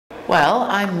Well,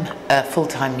 I'm a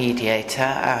full-time mediator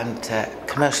and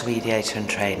commercial mediator and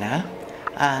trainer,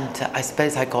 and I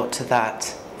suppose I got to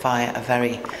that via a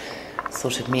very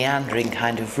sort of meandering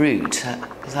kind of route,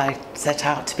 because I set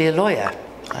out to be a lawyer.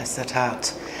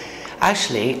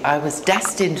 Actually, I was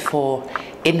destined for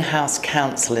in-house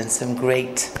counsel in some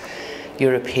great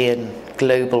European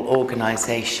global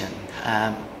organisation,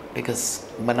 because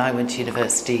when I went to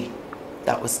university,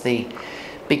 that was the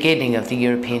beginning of the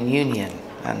European Union,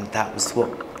 and that was what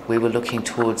we were looking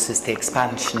towards, as the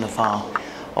expansion of our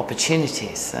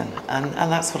opportunities, and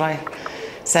that's what I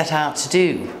set out to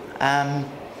do.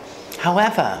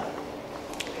 However,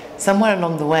 somewhere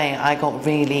along the way I got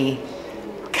really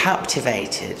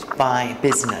captivated by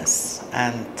business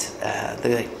and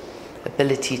the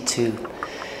ability to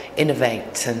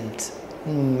innovate and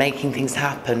making things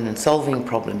happen and solving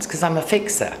problems, because I'm a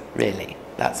fixer, really.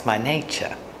 That's my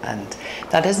nature, and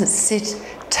that doesn't sit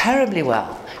terribly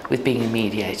well with being a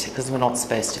mediator, because we're not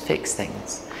supposed to fix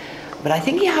things. But I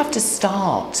think you have to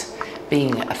start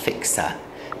being a fixer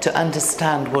to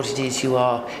understand what it is you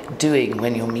are doing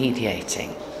when you're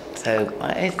mediating. So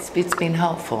it's been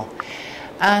helpful.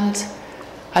 And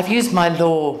I've used my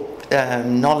law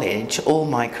knowledge all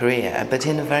my career, but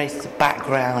in a very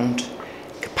background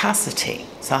capacity.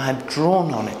 So I've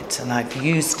drawn on it and I've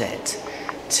used it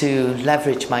to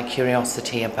leverage my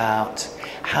curiosity about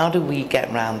how do we get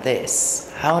around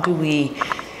this? How do we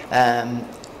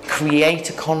create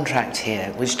a contract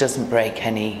here which doesn't break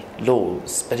any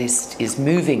laws, but is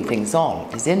moving things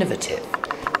on, is innovative?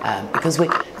 Because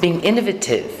being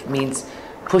innovative means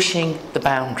pushing the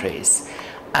boundaries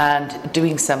and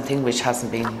doing something which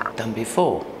hasn't been done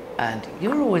before. And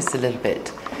you're always a little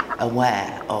bit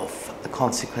aware of the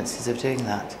consequences of doing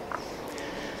that.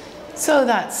 So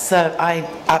that's, I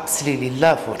absolutely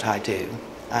love what I do,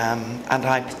 and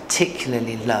I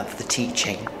particularly love the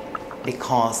teaching,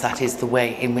 because that is the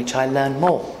way in which I learn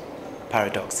more,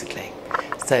 paradoxically.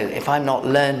 So if I'm not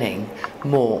learning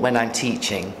more when I'm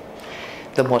teaching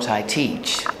than what I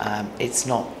teach, it's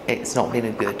not been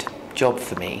a good job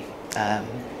for me.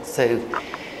 So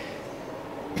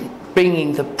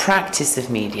bringing the practice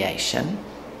of mediation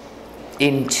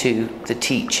into the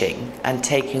teaching and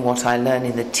taking what I learn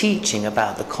in the teaching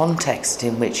about the context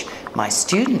in which my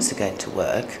students are going to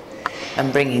work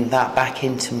and bringing that back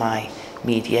into my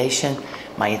mediation,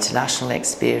 my international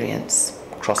experience,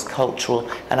 cross-cultural,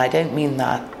 and I don't mean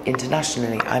that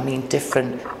internationally, I mean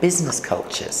different business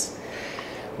cultures.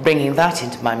 Bringing that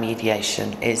into my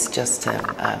mediation is just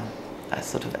a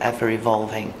sort of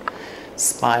ever-evolving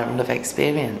spiral of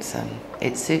experience, and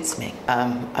it suits me.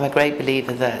 I'm a great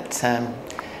believer that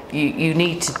you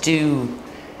need to do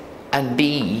and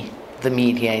be the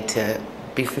mediator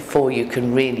before you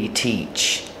can really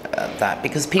teach that,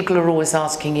 because people are always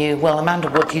asking you, well, Amanda,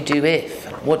 what do you do if?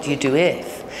 What do you do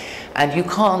if? And you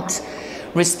can't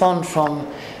respond from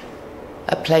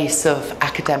a place of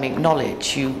academic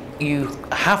knowledge. You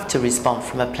have to respond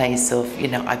from a place of,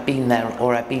 I've been there,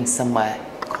 or I've been somewhere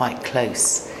quite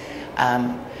close.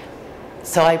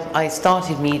 So I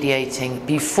started mediating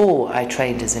before I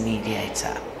trained as a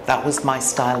mediator. That was my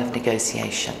style of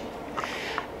negotiation.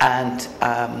 And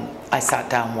I sat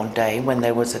down one day when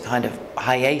there was a kind of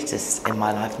hiatus in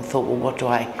my life and thought, well, what do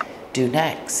I do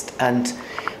next? And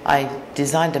I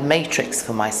designed a matrix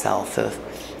for myself of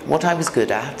what I was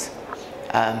good at,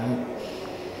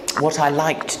 what I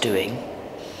liked doing,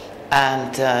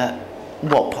 and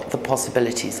what the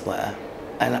possibilities were.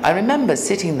 And I remember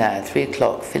sitting there at 3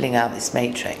 o'clock filling out this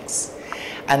matrix,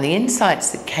 and the insights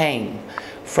that came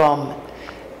from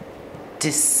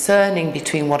discerning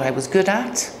between what I was good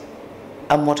at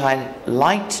and what I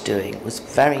liked doing was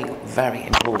very, very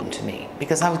important to me,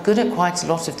 because I was good at quite a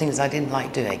lot of things I didn't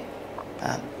like doing.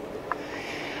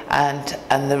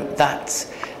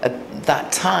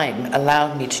 That time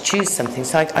allowed me to choose something.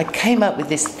 So I came up with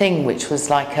this thing which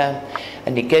was like a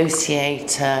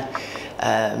negotiator,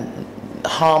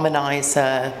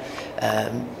 harmonizer,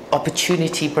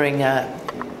 opportunity bringer,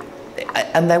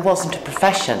 and there wasn't a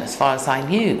profession as far as I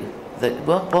knew that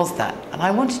was that, and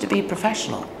I wanted to be a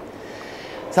professional.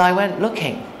 So I went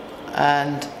looking,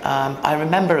 and I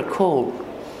remember a call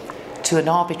to an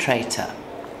arbitrator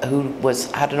who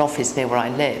had an office near where I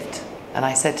lived, and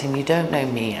I said to him, you don't know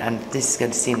me, and this is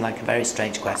going to seem like a very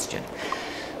strange question,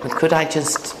 but could I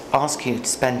just ask you to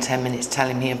spend 10 minutes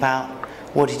telling me about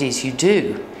what it is you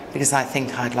do, because I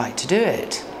think I'd like to do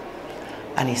it.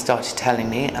 And he started telling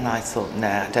me, and I thought, no,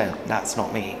 I don't, that's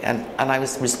not me. And I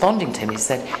was responding to him. He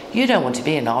said, you don't want to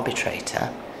be an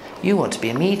arbitrator, you want to be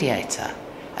a mediator.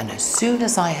 And as soon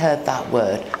as I heard that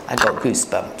word, I got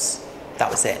goosebumps.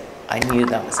 That was it. I knew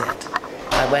that was it.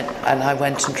 I I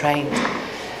went and trained.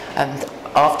 And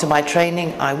after my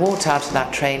training, I walked out of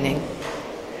that training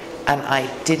and I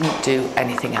didn't do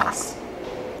anything else.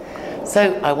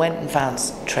 So I went and found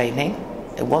training.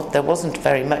 There wasn't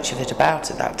very much of it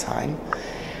about at that time.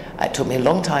 It took me a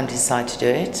long time to decide to do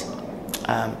it.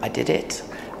 I did it,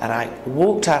 and I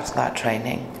walked out of that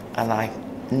training, and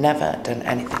I've never done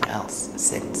anything else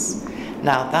since.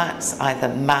 Now that's either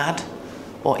mad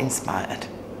or inspired,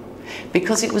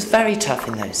 because it was very tough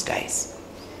in those days.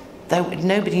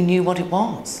 Nobody knew what it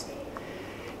was.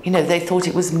 You know, they thought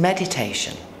it was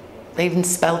meditation. They even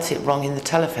spelt it wrong in the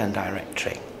telephone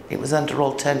directory. It was under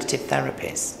alternative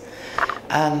therapies.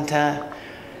 And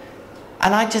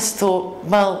I just thought,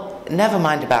 well, never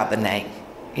mind about the name.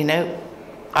 You know,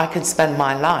 I could spend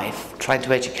my life trying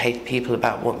to educate people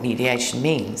about what mediation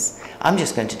means. I'm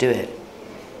just going to do it.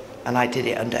 And I did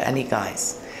it under any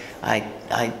guise.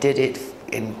 I did it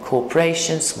in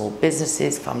corporations, small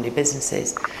businesses, family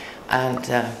businesses. And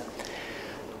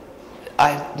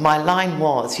my line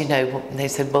was, you know, they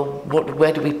said, well,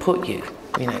 where do we put you?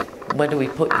 You know, where do we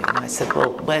put you? And I said,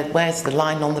 well, where's the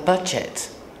line on the budget?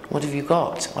 What have you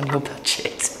got on your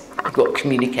budget? You've got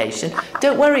communication.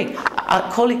 Don't worry, I'll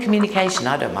call it communication,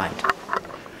 I don't mind.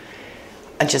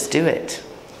 And just do it.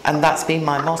 And that's been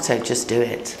my motto, just do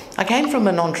it. I came from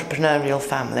an entrepreneurial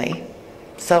family,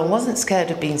 so I wasn't scared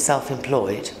of being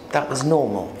self-employed. That was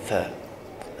normal for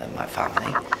my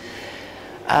family.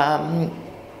 I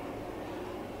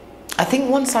think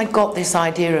once I got this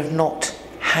idea of not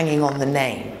hanging on the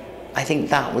name, I think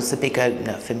that was the big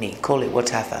opener for me. Call it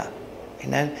whatever, you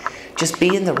know. Just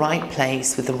be in the right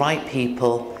place with the right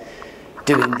people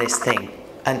doing this thing.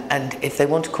 And if they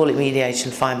want to call it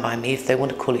mediation, fine by me. If they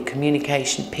want to call it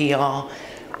communication, PR,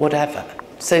 whatever.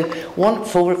 So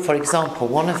for example,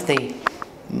 one of the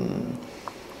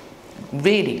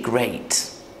really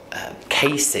great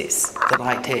cases that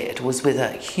I did was with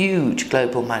a huge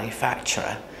global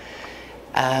manufacturer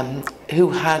who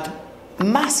had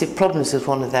massive problems with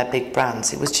one of their big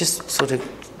brands. It was just sort of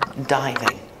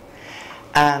diving.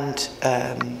 And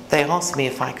they asked me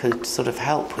if I could sort of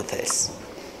help with this.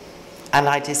 And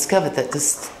I discovered that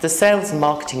the sales and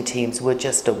marketing teams were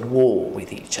just at war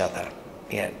with each other.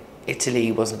 You know,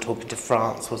 Italy wasn't talking to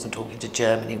France, wasn't talking to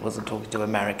Germany, wasn't talking to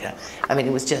America. I mean,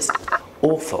 it was just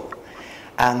awful.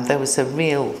 And there was a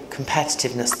real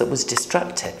competitiveness that was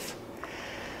destructive.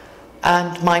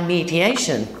 And my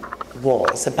mediation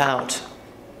was about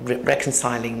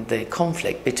reconciling the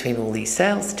conflict between all these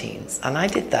sales teams. And I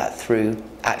did that through,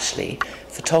 actually,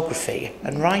 photography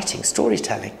and writing,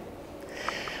 storytelling.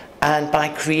 And by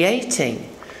creating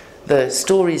the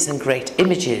stories and great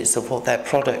images of what their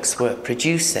products were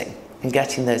producing and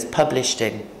getting those published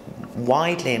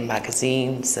widely in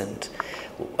magazines, and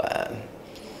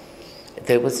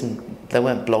there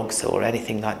weren't blogs or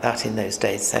anything like that in those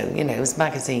days, so, you know, it was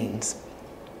magazines.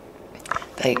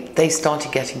 They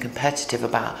started getting competitive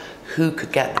about who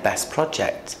could get the best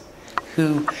project,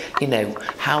 who, you know,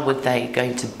 how were they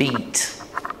going to beat,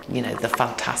 you know, the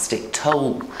fantastic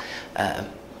toll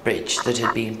bridge that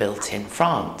had been built in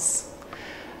France.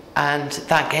 And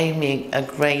that gave me a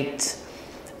great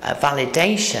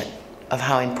validation of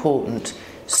how important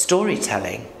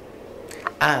storytelling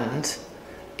and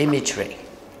imagery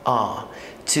are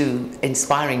to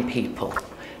inspiring people,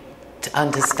 to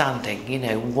understanding, you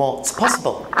know, what's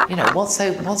possible, you know, what's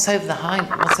over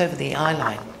the eye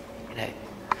line, you know.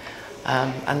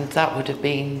 And that would have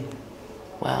been,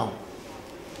 well,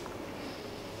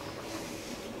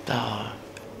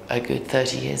 a good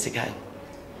 30 years ago.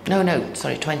 No,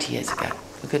 sorry, 20 years ago.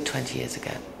 A good 20 years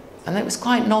ago. And it was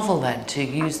quite novel then to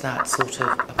use that sort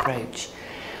of approach.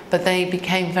 But they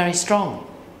became very strong.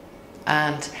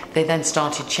 And they then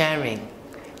started sharing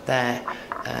their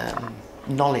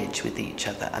knowledge with each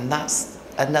other. And that's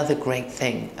another great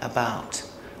thing about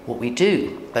what we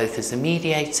do, both as a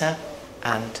mediator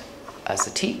and as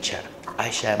a teacher.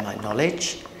 I share my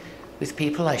knowledge with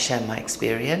people, I share my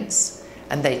experience,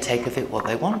 and they take of it what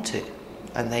they want to,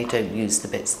 and they don't use the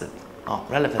bits that aren't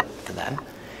relevant for them.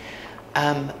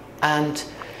 And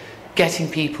getting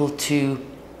people to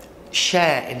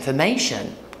share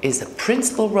information is a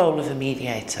principal role of a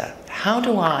mediator. How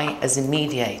do I, as a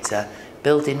mediator,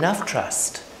 build enough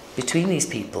trust between these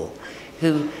people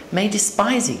who may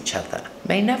despise each other,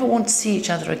 may never want to see each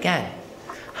other again?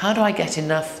 How do I get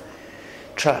enough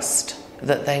trust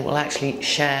that they will actually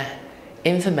share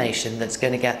information that's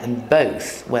going to get them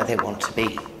both where they want to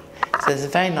be? So there's a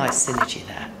very nice synergy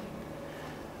there.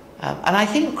 And I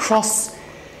think cross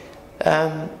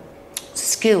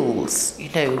skills, you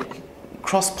know,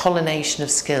 cross-pollination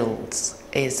of skills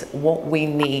is what we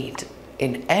need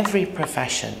in every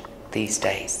profession these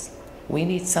days. We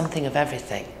need something of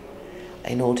everything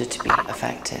in order to be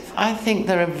effective. I think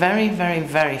there are very, very,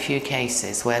 very few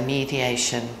cases where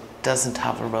mediation doesn't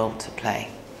have a role to play.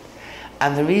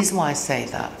 And the reason why I say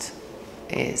that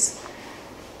is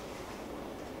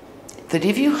that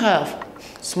if you have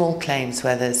small claims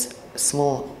where there's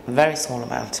very small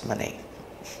amount of money,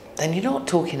 then you're not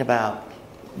talking about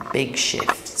big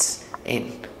shifts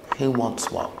in who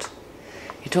wants what.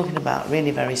 You're talking about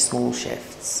really very small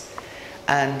shifts.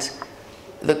 And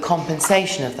the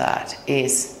compensation of that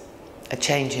is a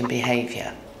change in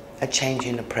behaviour, a change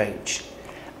in approach.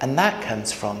 And that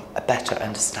comes from a better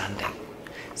understanding.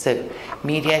 So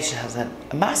mediation has a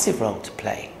massive role to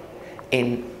play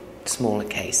in smaller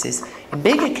cases. In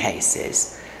bigger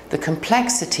cases, the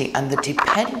complexity and the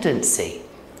dependency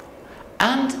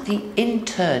and the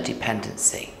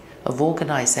interdependency of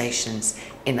organisations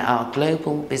in our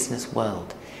global business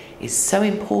world is so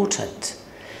important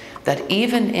that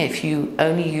even if you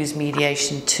only use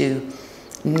mediation to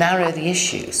narrow the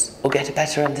issues or get a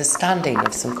better understanding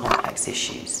of some complex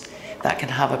issues, that can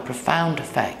have a profound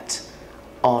effect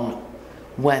on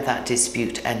where that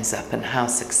dispute ends up and how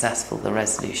successful the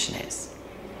resolution is.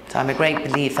 So I'm a great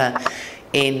believer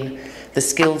in the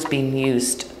skills being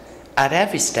used at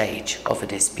every stage of a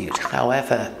dispute,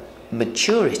 however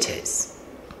mature it is.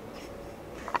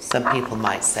 Some people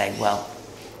might say, well,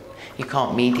 you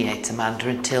can't mediate, Amanda,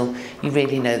 until you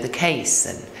really know the case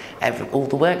and all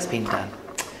the work's been done.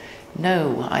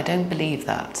 No, I don't believe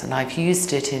that. And I've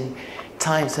used it in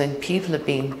times when people have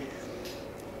been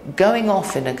going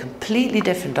off in a completely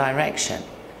different direction,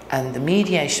 and the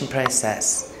mediation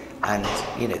process and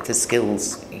the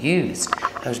skills used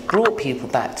has brought people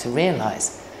back to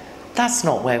realise that's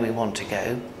not where we want to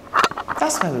go.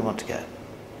 That's where we want to go.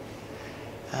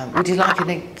 Would you like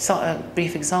a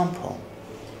brief example?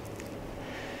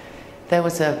 There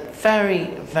was a very,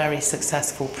 very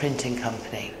successful printing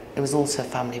company. It was also a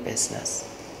family business.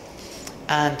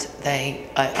 And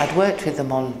I'd worked with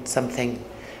them on something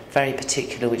very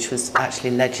particular, which was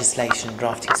actually legislation,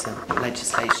 drafting some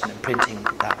legislation and printing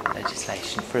that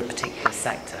legislation for a particular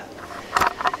sector.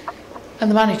 And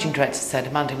the managing director said,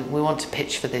 Amanda, we want to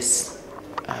pitch for this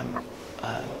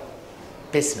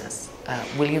business.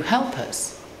 Will you help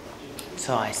us?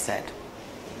 So I said,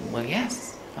 well,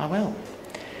 yes, I will.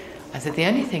 I said, the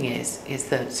only thing is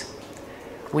that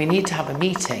we need to have a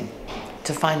meeting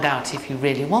to find out if you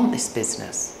really want this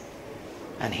business.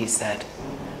 And he said,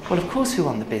 well, of course we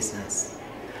want the business.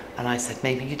 And I said,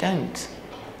 maybe you don't.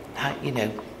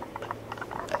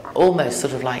 Almost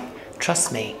sort of like,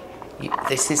 trust me,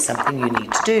 this is something you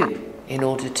need to do in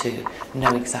order to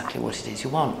know exactly what it is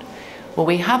you want. Well,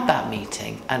 we had that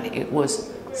meeting, and it was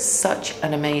such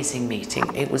an amazing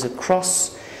meeting. It was a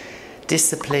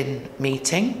cross-discipline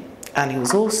meeting, and he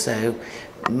was also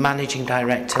managing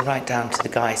director right down to the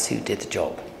guys who did the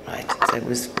job, right? So it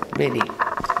was really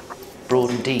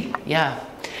broad and deep, yeah.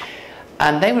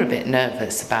 And they were a bit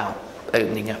nervous about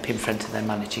opening up in front of their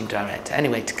managing director.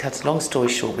 Anyway, to cut a long story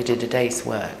short, we did a day's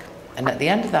work. And at the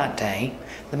end of that day,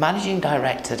 the managing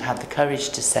director had the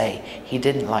courage to say he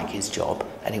didn't like his job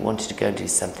and he wanted to go and do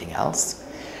something else.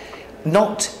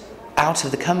 Not out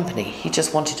of the company, he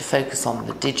just wanted to focus on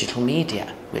the digital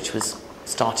media, which was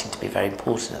starting to be very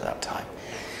important at that time.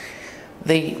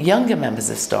 The younger members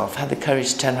of staff had the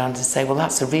courage to turn around and say, well,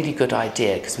 that's a really good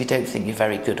idea because we don't think you're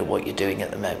very good at what you're doing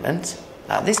at the moment.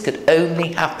 Now, this could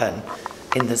only happen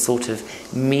in the sort of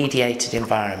mediated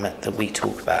environment that we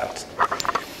talk about.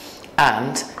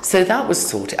 And so that was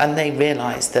sorted, and they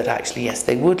realised that actually, yes,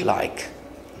 they would like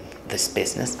this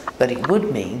business, but it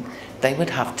would mean they would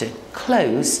have to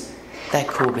close their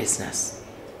core business.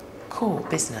 Core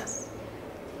business.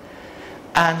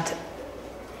 And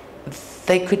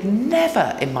they could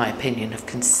never, in my opinion, have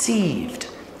conceived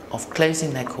of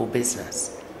closing their core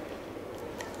business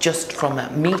just from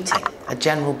a meeting, a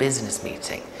general business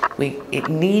meeting. It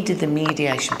needed the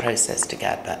mediation process to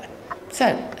get there. So,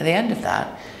 at the end of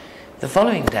that, the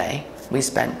following day, we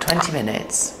spent 20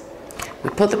 minutes, we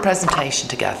put the presentation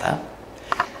together.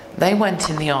 They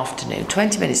went in the afternoon,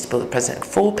 20 minutes to put the presentation,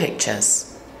 4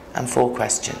 pictures and 4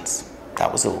 questions.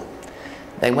 That was all.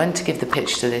 They went to give the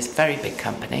pitch to this very big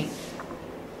company,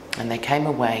 and they came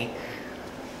away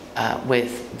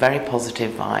with very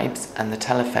positive vibes, and the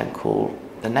telephone call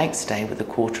the next day with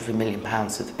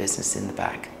 £250,000 of the business in the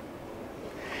bag.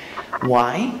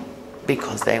 Why?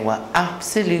 Because they were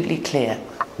absolutely clear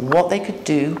what they could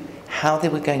do, how they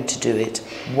were going to do it,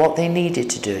 what they needed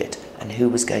to do it, and who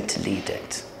was going to lead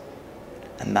it.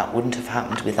 And that wouldn't have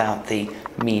happened without the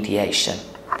mediation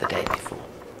the day before.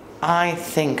 I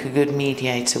think a good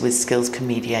mediator with skills can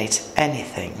mediate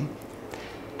anything,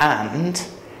 and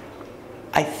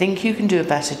I think you can do a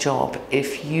better job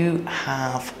if you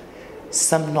have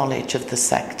some knowledge of the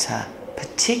sector,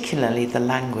 particularly the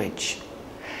language.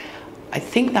 I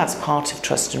think that's part of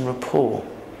trust and rapport.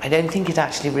 I don't think it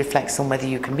actually reflects on whether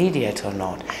you can mediate or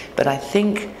not, but I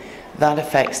think that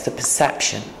affects the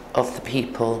perception of the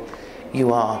people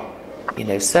you are,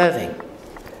 serving.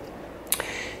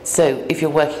 So if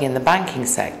you're working in the banking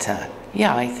sector,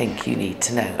 yeah, I think you need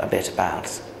to know a bit about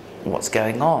what's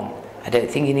going on. I don't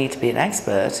think you need to be an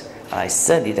expert. I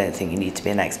certainly don't think you need to be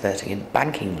an expert in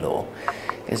banking law,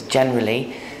 because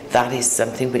generally that is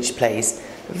something which plays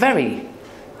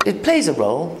a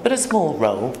role, but a small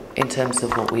role in terms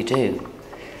of what we do.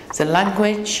 So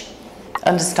language,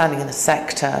 understanding of the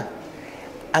sector,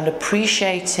 and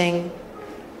appreciating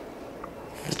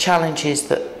the challenges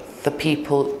that the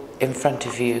people in front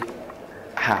of you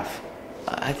have.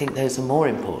 I think those are more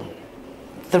important.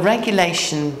 The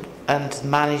regulation and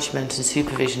management and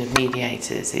supervision of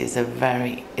mediators is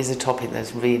a topic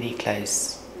that's really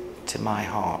close to my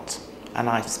heart, and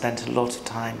I've spent a lot of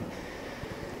time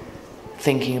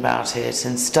thinking about it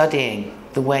and studying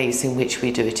the ways in which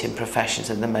we do it in professions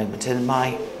at the moment. And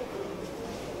my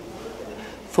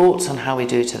thoughts on how we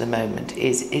do it at the moment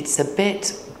is it's a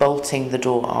bit closing the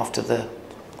door after the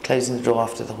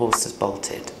horse has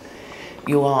bolted.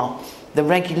 The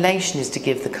regulation is to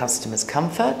give the customers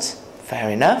comfort, fair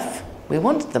enough, we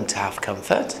want them to have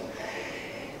comfort,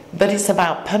 but it's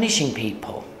about punishing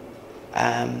people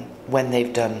when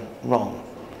they've done wrong.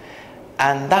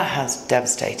 And that has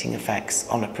devastating effects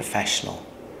on a professional.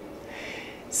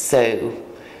 So,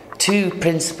 two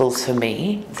principles for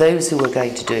me: those who are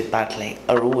going to do it badly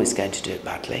are always going to do it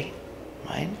badly,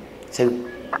 right? So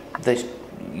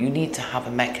you need to have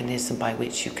a mechanism by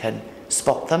which you can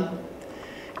spot them,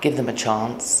 give them a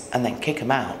chance, and then kick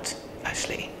them out.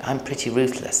 Actually, I'm pretty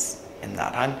ruthless in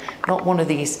that. I'm not one of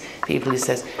these people who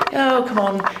says, oh, come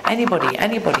on, anybody,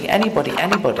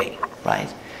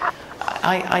 right?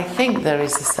 I think there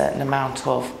is a certain amount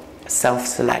of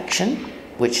self-selection,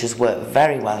 which has worked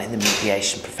very well in the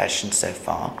mediation profession so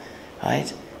far,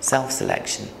 right?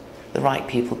 Self-selection. The right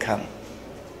people come.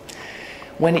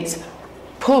 When it's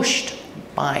pushed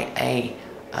by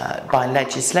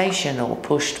legislation or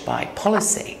pushed by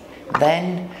policy,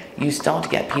 then you start to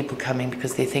get people coming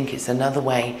because they think it's another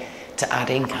way to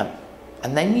add income.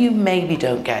 And then you maybe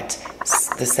don't get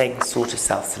the same sort of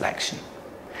self-selection.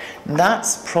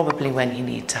 That's probably when you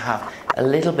need to have a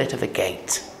little bit of a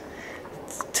gate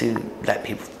to let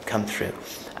people come through.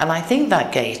 And I think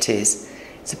that gate it's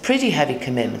a pretty heavy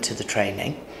commitment to the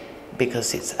training,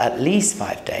 because it's at least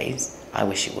 5 days. I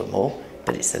wish it were more,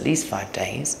 but it's at least 5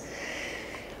 days.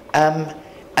 And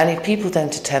if people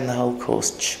don't attend the whole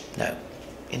course, no,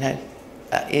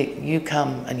 you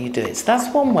come and you do it. So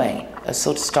that's one way of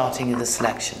sort of starting with the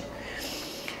selection.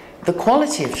 The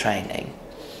quality of training,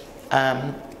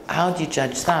 how do you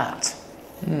judge that?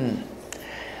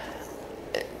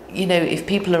 If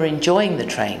people are enjoying the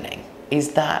training,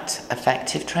 is that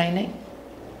effective training?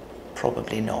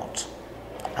 Probably not.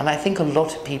 And I think a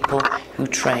lot of people who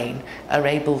train are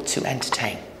able to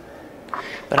entertain.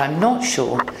 But I'm not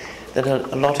sure that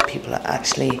a lot of people are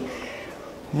actually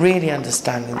really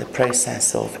understanding the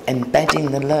process of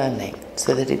embedding the learning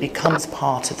so that it becomes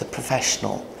part of the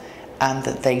professional and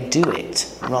that they do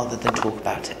it rather than talk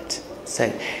about it.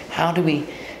 So how do we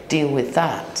deal with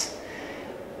that?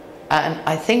 And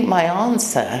I think my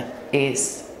answer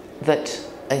is that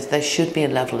there should be a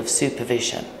level of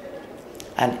supervision.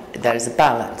 And there is a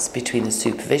balance between the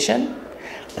supervision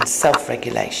and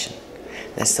self-regulation.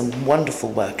 There's some wonderful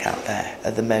work out there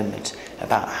at the moment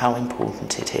about how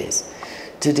important it is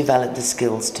to develop the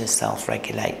skills to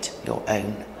self-regulate your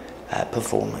own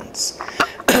performance.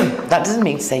 That doesn't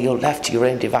mean to say you're left to your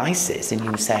own devices and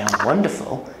you say, I'm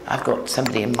wonderful. I've got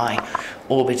somebody in my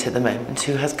orbit at the moment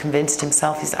who has convinced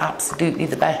himself he's absolutely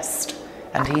the best,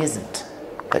 and he isn't.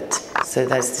 But so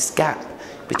there's this gap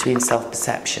between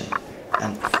self-perception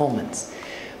and performance.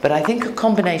 But I think a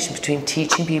combination between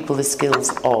teaching people the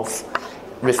skills of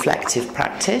reflective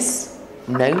practice,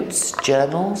 notes,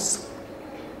 journals,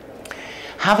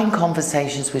 having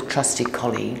conversations with trusted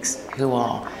colleagues who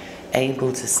are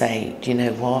able to say, do you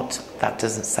know what, that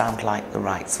doesn't sound like the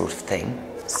right sort of thing.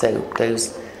 So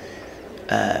those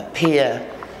peer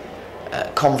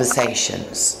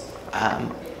conversations,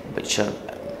 which are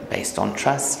based on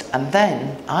trust. And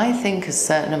then I think a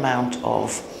certain amount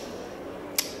of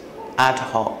ad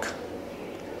hoc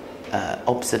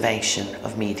observation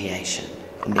of mediation,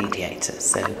 mediators.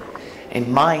 So in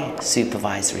my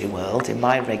supervisory world, in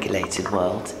my regulated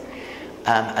world,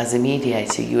 as a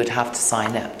mediator, you would have to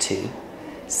sign up to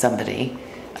somebody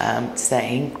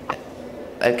saying,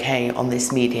 okay, on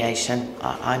this mediation,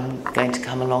 I'm going to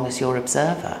come along as your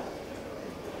observer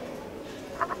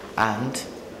and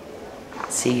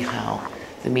see how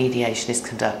the mediation is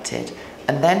conducted,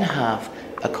 and then have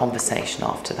a conversation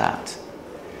after that.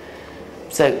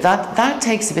 So that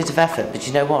takes a bit of effort, but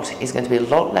you know what? It's going to be a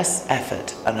lot less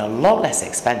effort and a lot less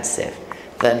expensive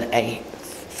than a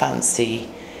fancy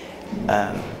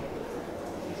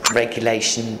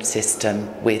regulation system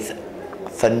with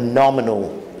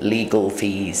phenomenal legal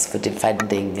fees for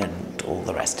defending and all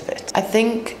the rest of it. I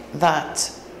think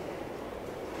that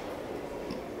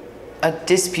a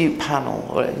dispute panel,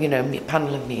 or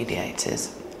panel of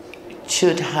mediators,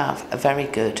 should have a very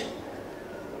good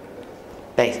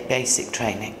basic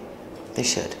training. They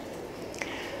should.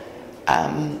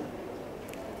 And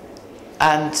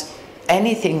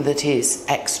anything that is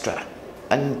extra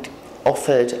and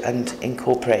offered and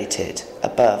incorporated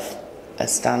above a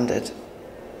standard,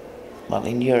 well,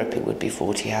 in Europe it would be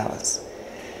 40 hours,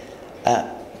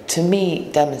 to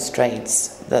me demonstrates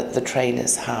that the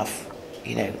trainers have,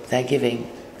 they're giving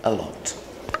a lot.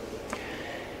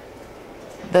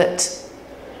 But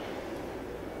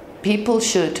people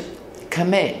should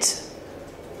commit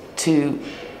to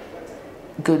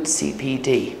good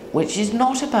CPD, which is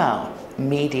not about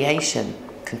mediation,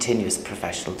 continuous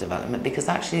professional development, because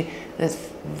actually there's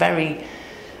very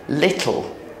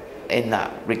little in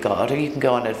that regard. You can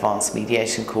go on advanced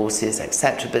mediation courses,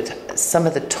 etc., but some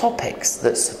of the topics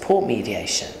that support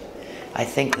mediation, I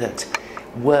think that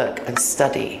work and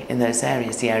study in those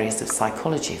areas, the areas of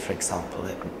psychology, for example,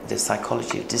 the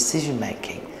psychology of decision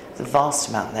making, the vast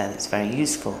amount there that's very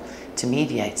useful to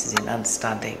mediators in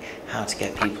understanding how to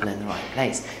get people in the right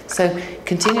place. So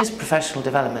continuous professional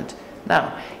development.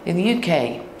 Now, in the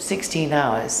UK, 16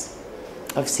 hours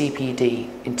of CPD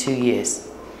in 2 years,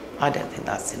 I don't think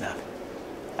that's enough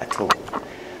at all.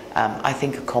 I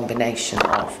think a combination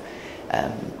of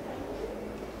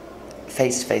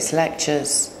face-to-face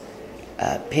lectures,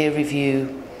 peer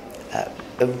review,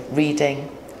 reading,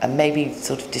 and maybe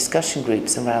sort of discussion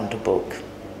groups around a book.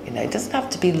 It doesn't have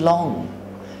to be long.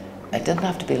 It doesn't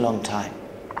have to be a long time,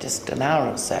 just an hour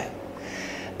or so.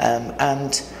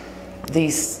 And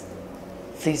these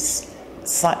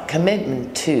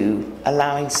commitment to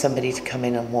allowing somebody to come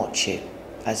in and watch you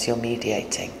as you're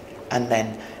mediating, and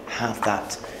then have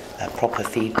that proper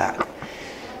feedback.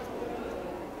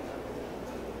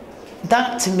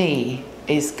 That to me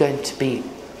is going to be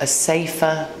a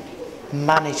safer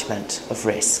management of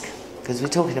risk, because we're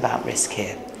talking about risk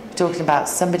here. We're talking about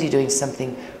somebody doing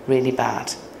something really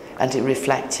bad and it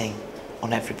reflecting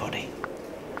on everybody.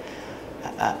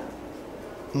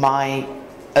 My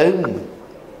own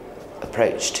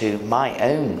approach to my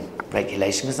own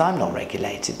regulation, because I'm not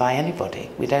regulated by anybody.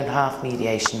 We don't have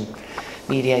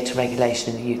mediator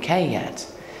regulation in the UK yet,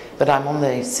 but I'm on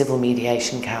the Civil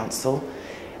Mediation Council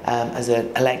as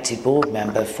an elected board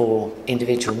member for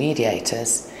individual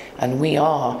mediators, and we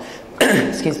are,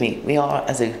 excuse me, we are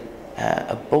as a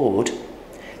board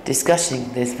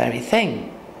discussing this very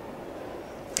thing.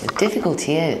 The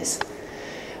difficulty is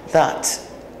that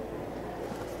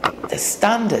the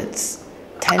standards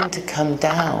tend to come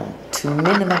down to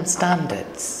minimum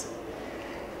standards,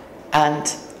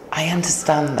 and I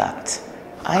understand that.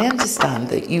 I understand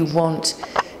that you want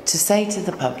to say to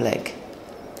the public,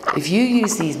 if you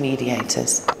use these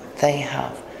mediators, they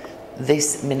have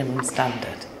this minimum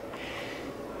standard.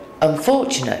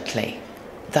 Unfortunately,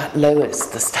 that lowers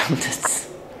the standards.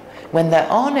 When there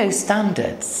are no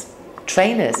standards,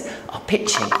 trainers are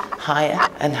pitching higher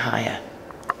and higher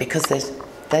because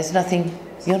there's nothing,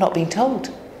 you're not being told.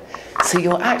 So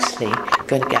you're actually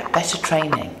going to get better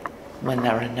training when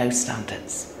there are no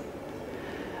standards.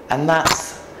 And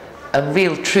that's a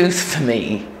real truth for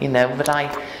me, but I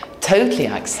totally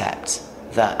accept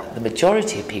that the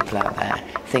majority of people out there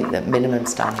think that minimum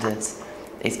standards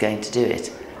is going to do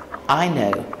it. I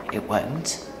know it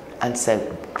won't, and so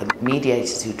the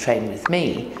mediators who train with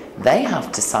me, they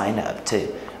have to sign up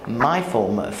to my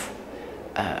form of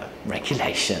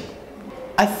regulation.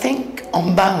 I think,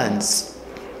 on balance,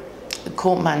 the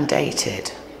court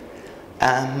mandated,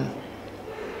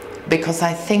 because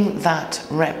I think that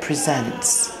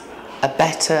represents a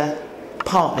better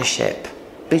partnership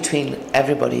between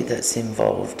everybody that's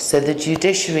involved. So the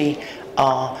judiciary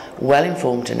are well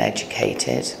informed and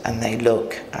educated, and they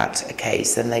look at a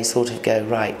case and they sort of go,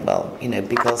 right, well,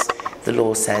 because the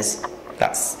law says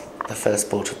that's the first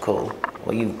port of call,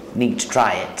 or you need to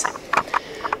try it.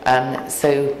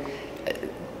 So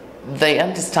the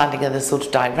understanding of the sort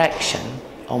of direction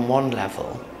on one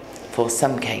level, for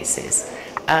some cases,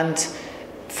 and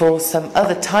for some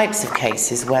other types of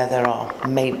cases where there are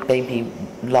maybe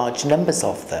large numbers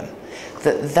of them,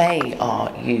 that they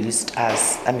are used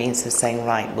as a means of saying,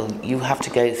 right, well, you have to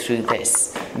go through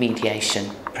this mediation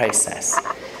process.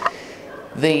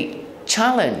 The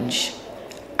challenge,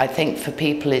 I think, for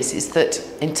people is that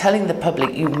in telling the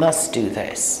public you must do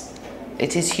this,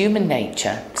 it is human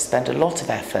nature to spend a lot of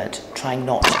effort trying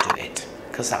not to do it,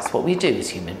 because that's what we do as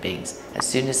human beings. As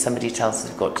soon as somebody tells us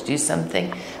we've got to do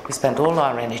something, we spend all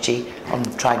our energy on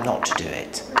trying not to do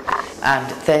it. And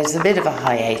there's a bit of a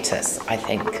hiatus, I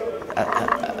think,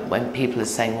 when people are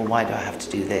saying, well, why do I have to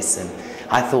do this? And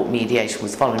I thought mediation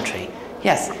was voluntary.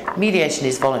 Yes, mediation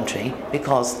is voluntary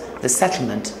because the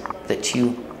settlement that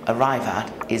you arrive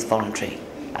at is voluntary,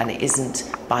 and it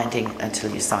isn't binding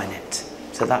until you sign it.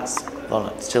 So that's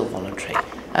still voluntary.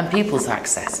 And people's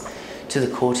access to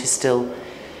the court is still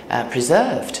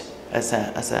preserved as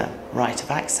a right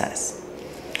of access.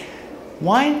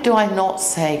 Why do I not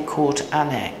say court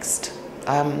annexed?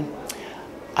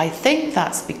 I think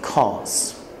that's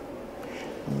because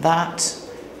that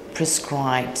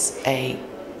prescribes a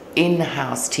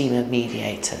in-house team of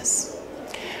mediators,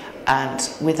 and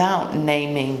without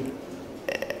naming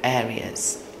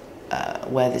areas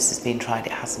where this has been tried,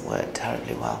 it hasn't worked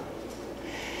terribly well.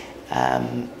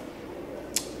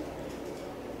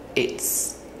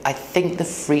 I think the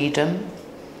freedom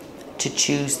to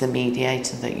choose the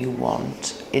mediator that you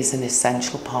want is an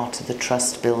essential part of the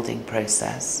trust building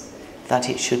process, that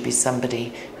it should be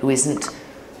somebody who isn't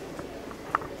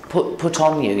put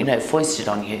on you, foisted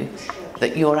on you,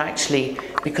 that you're actually,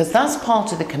 because that's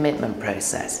part of the commitment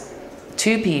process.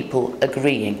 Two people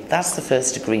agreeing, that's the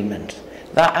first agreement.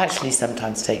 That actually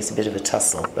sometimes takes a bit of a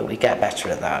tussle, but we get better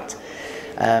at that.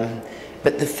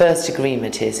 But the first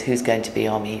agreement is who's going to be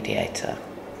our mediator.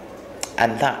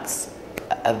 And that's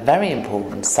a very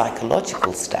important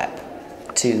psychological step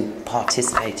to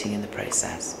participating in the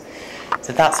process.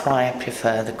 So that's why I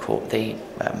prefer the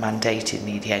mandated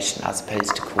mediation as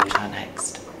opposed to court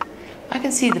annexed. I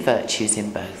can see the virtues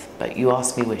in both, but you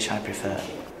asked me which I prefer.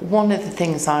 One of the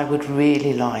things I would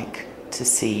really like to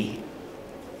see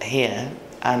here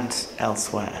and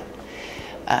elsewhere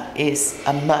is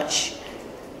a much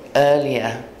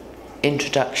earlier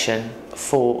introduction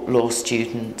for law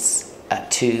students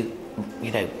to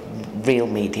real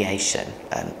mediation,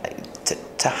 and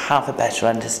to have a better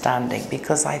understanding,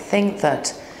 because I think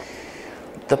that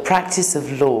the practice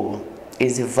of law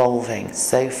is evolving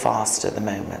so fast at the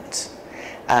moment,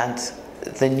 and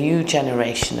the new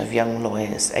generation of young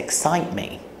lawyers excite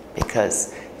me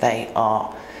because they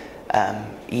are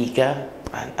eager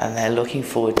and they're looking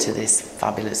forward to this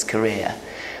fabulous career.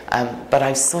 But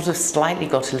I've sort of slightly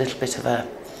got a little bit of a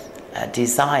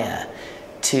desire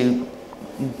to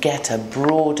get a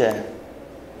broader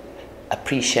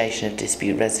appreciation of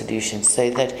dispute resolution, so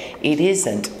that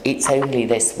it's only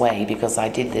this way because I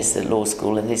did this at law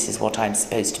school and this is what I'm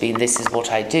supposed to be and this is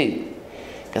what I do.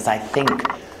 Because I think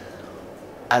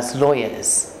as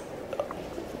lawyers,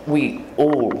 we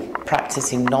all,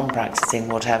 practicing, non-practicing,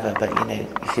 whatever, but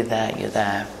if you're there, you're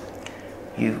there.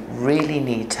 You really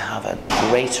need to have a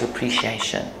greater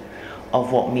appreciation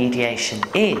of what mediation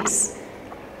is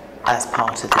as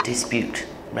part of the dispute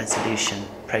resolution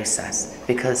process,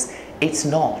 because it's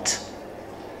not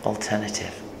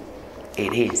alternative.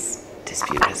 It is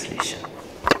dispute resolution.